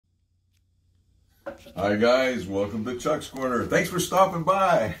Hi guys, welcome to Chuck's Corner. Thanks for stopping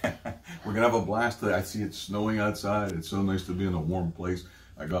by. We're gonna have a blast today. I see it's snowing outside. It's so nice to be in a warm place.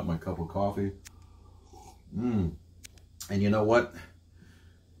 I got my cup of coffee. And you know what?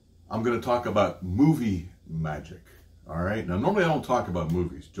 I'm gonna talk about movie magic. All right. Now normally I don't talk about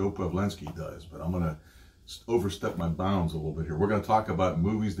movies. Joe Pavlensky does, but I'm gonna overstep my bounds a little bit here. We're gonna talk about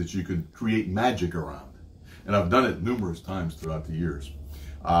movies that you can create magic around, and I've done it numerous times throughout the years.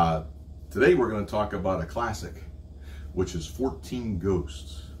 Today we're going to talk about a classic, which is 14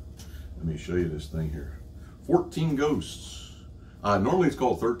 Ghosts. Let me show you this thing here. 14 Ghosts. Normally it's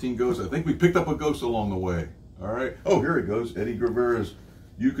called 13 Ghosts. I think we picked up a ghost along the way. All right. Oh, here it goes. Eddie Guevara's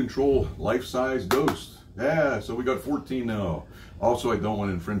You Control Life-Size Ghost. Yeah, so we got 14 now. Also, I don't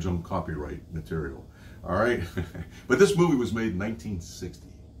want to infringe on copyright material. All right. But this movie was made in 1960.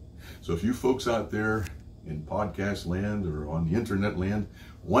 So if you folks out there in podcast land or on the internet land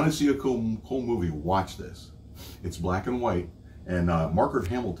want to see a cool movie, watch this. It's black and white, and Margaret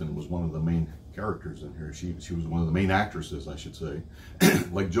Hamilton was one of the main characters in here. She was one of the main actresses, I should say.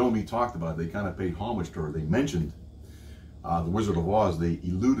 Like Joe talked about, they kind of paid homage to her. They mentioned The Wizard of Oz. They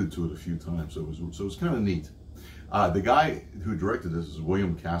alluded to it a few times, so it was kind of neat. The guy who directed this is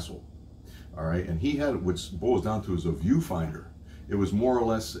William Castle. All right, and he had what boils down to is a viewfinder. It was more or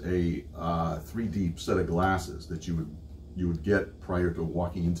less a 3D set of glasses that you would get prior to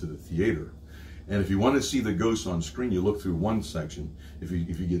walking into the theater. And if you want to see the ghosts on screen, you look through one section. If you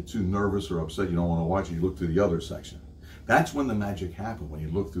get too nervous or upset, you don't want to watch it, you look through the other section. That's when the magic happened, when you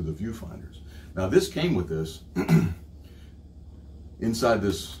look through the viewfinders. Now this came with this, inside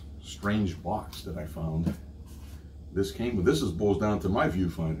this strange box that I found. This boils down to my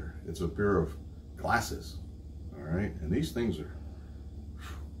viewfinder. It's a pair of glasses, all right? And these things are,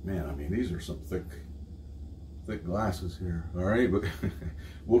 man, I mean, these are some thick glasses here, all right? But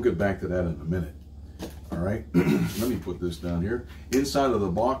we'll get back to that in a minute, all right? Let me put this down here. Inside of the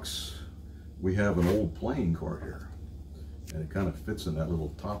box, we have an old playing card here, and it kind of fits in that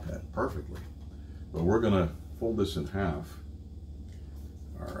little top hat perfectly. But we're gonna fold this in half,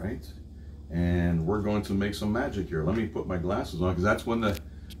 all right? And we're going to make some magic here. Let me put my glasses on, because that's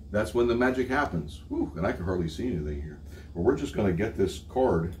when the magic happens. Whew, and I can hardly see anything here. But we're just gonna get this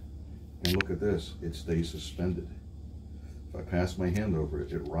card, and look at this, it stays suspended. If I pass my hand over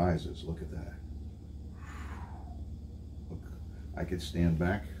it, it rises. Look at that. Look, I could stand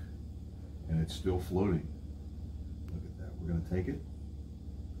back and it's still floating. Look at that. We're going to take it,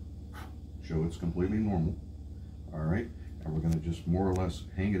 show it's completely normal. All right, and we're going to just more or less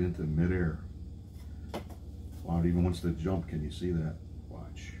hang it into midair. Wow, it even wants to jump. Can you see that?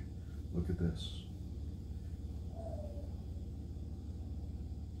 Watch. Look at this.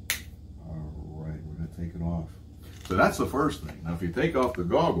 Take it off. So that's the first thing. Now if you take off the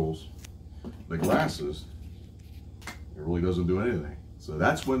goggles, the glasses, it really doesn't do anything. So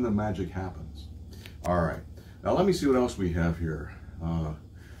that's when the magic happens. All right, now let me see what else we have here.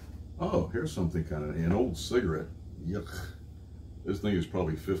 Oh, here's something kind of, an old cigarette. Yuck. This thing is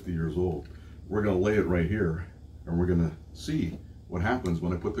probably 50 years old. We're gonna lay it right here, and we're gonna see what happens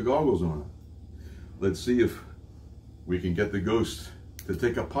when I put the goggles on. Let's see if we can get the ghost to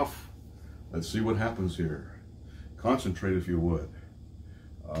take a puff. Let's see what happens here. Concentrate if you would.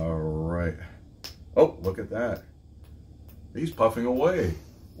 All right. Oh, look at that. He's puffing away.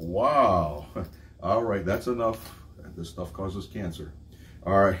 Wow. All right, that's enough. This stuff causes cancer.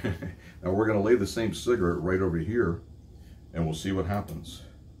 All right. Now we're going to lay the same cigarette right over here, and we'll see what happens.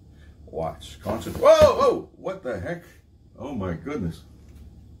 Watch. Concentrate. Whoa, whoa, what the heck? Oh my goodness.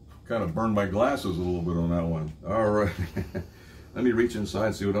 Kind of burned my glasses a little bit on that one. All right. Let me reach inside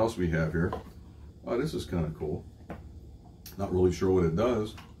and see what else we have here. Oh, this is kind of cool. Not really sure what it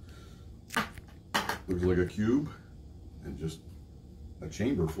does. Looks like a cube and just a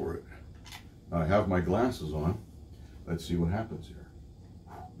chamber for it. I have my glasses on. Let's see what happens here.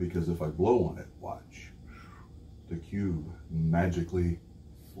 Because if I blow on it, watch. The cube magically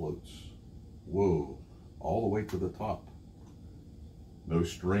floats. Whoa, all the way to the top. No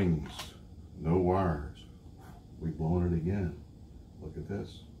strings, no wires. We blowing it again. Look at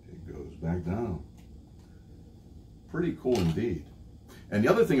this, it goes back down. Pretty cool indeed. And the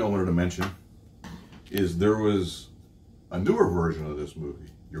other thing I wanted to mention is there was a newer version of this movie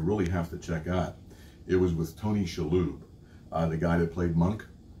you really have to check out. It was with Tony Shalhoub, the guy that played Monk,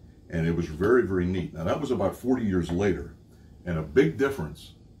 and it was very, very neat. Now that was about 40 years later, and a big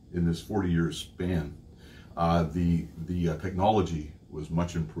difference in this 40-year span. The technology was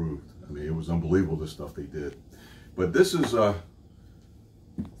much improved. I mean, it was unbelievable the stuff they did. But this is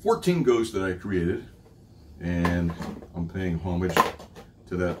 14 ghosts that I created, and I'm paying homage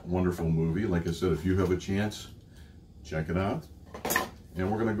to that wonderful movie. Like I said, if you have a chance, check it out. And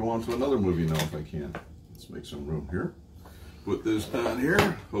we're going to go on to another movie now if I can. Let's make some room here. Put this down here.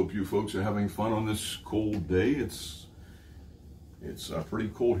 Hope you folks are having fun on this cold day. It's pretty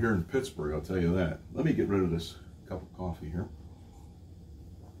cold here in Pittsburgh, I'll tell you that. Let me get rid of this cup of coffee here.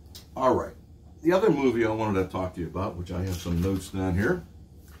 All right. The other movie I wanted to talk to you about, which I have some notes down here,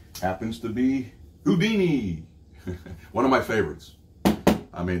 happens to be Houdini. One of my favorites.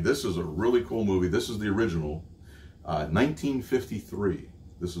 I mean, this is a really cool movie. This is the original, 1953.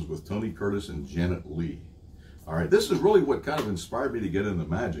 This is with Tony Curtis and Janet Leigh. All right, this is really what kind of inspired me to get into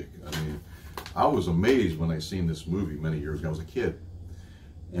magic. I mean, I was amazed when I seen this movie many years ago. I was a kid.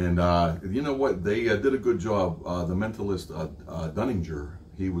 And you know what? They did a good job. The mentalist Dunninger,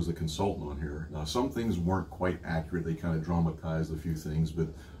 he was a consultant on here. Now, some things weren't quite accurate. They kind of dramatized a few things, but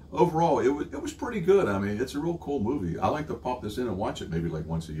overall, it was pretty good. I mean, it's a real cool movie. I like to pop this in and watch it maybe like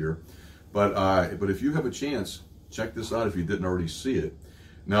once a year. But if you have a chance, check this out if you didn't already see it.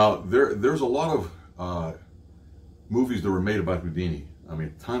 Now, there's a lot of movies that were made about Houdini. I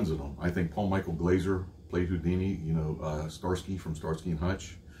mean, tons of them. I think Paul Michael Glaser played Houdini, you know, Starsky from Starsky and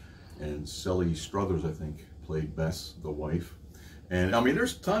Hutch. And Sally Struthers, I think, played Bess, the wife. And, I mean,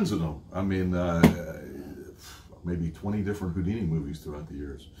 there's tons of them. I mean, maybe 20 different Houdini movies throughout the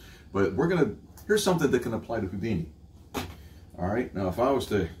years. But here's something that can apply to Houdini. All right, now if I was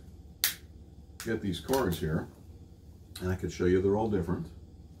to get these cards here, and I could show you they're all different.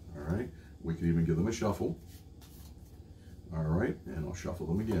 All right, we could even give them a shuffle. All right, and I'll shuffle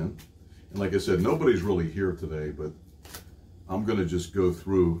them again. And like I said, nobody's really here today, but I'm gonna just go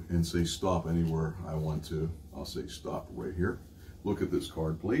through and say stop anywhere I want to. I'll say stop right here. Look at this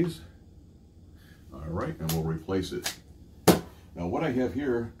card, please. All right, and we'll replace it. Now what I have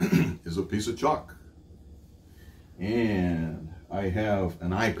here is a piece of chalk. And I have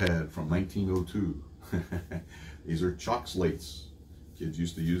an iPad from 1902. These are chalk slates. Kids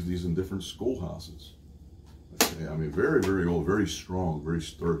used to use these in different schoolhouses. Okay, I mean, very, very old, very strong, very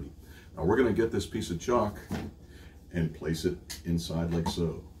sturdy. Now we're gonna get this piece of chalk and place it inside like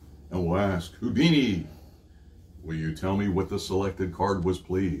so. And we'll ask, Houdini, will you tell me what the selected card was,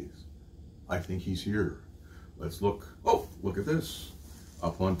 please? I think he's here. Let's look. Oh, look at this.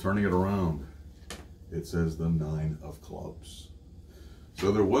 Upon turning it around, it says the 9 of clubs.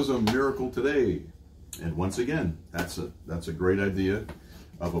 So there was a miracle today. And once again, that's a great idea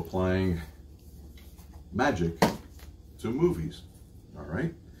of applying magic to movies. All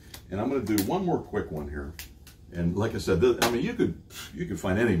right. And I'm going to do one more quick one here. And like I said, I mean, you could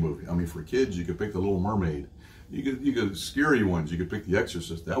find any movie. I mean, for kids, you could pick The Little Mermaid. You could scary ones. You could pick The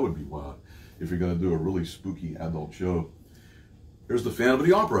Exorcist. That would be wild if you're going to do a really spooky adult show. Here's the Phantom of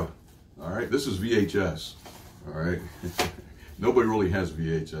the Opera. All right, this is VHS. All right, nobody really has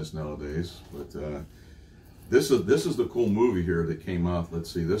VHS nowadays, but this is the cool movie here that came out. Let's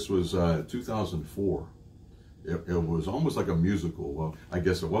see, this was 2004. It was almost like a musical. Well, I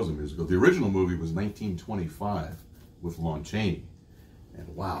guess it was a musical. The original movie was 1925 with Lon Chaney. And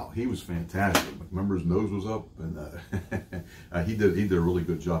wow, he was fantastic. Remember, his nose was up, and he did a really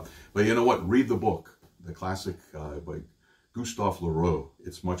good job. But you know what? Read the book, the classic by Gustave Le Roux.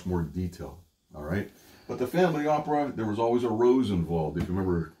 It's much more detailed. All right. But the Family Opera, there was always a rose involved. If you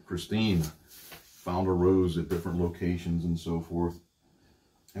remember, Christine found a rose at different locations and so forth.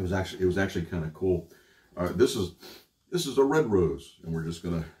 It was actually kind of cool. All right, this is a red rose, and we're just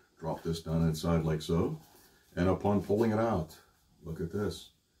gonna drop this down inside like so. And upon pulling it out, look at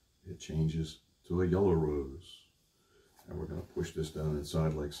this. It changes to a yellow rose. And we're going to push this down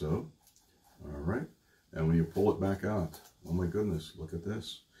inside like so. All right. And when you pull it back out, oh my goodness, look at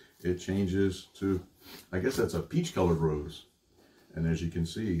this. It changes to, I guess that's a peach colored rose. And as you can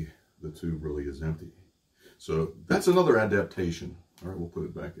see, the tube really is empty. So that's another adaptation. All right, we'll put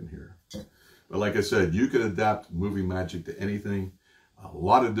it back in here. But like I said, you could adapt movie magic to anything. A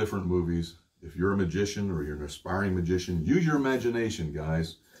lot of different movies. If you're a magician or you're an aspiring magician, use your imagination,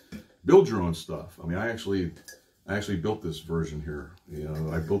 guys. Build your own stuff. I mean, I actually built this version here. You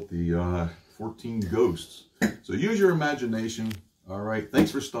know, I built the 14 ghosts. So use your imagination. All right. Thanks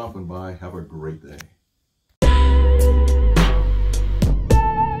for stopping by. Have a great day.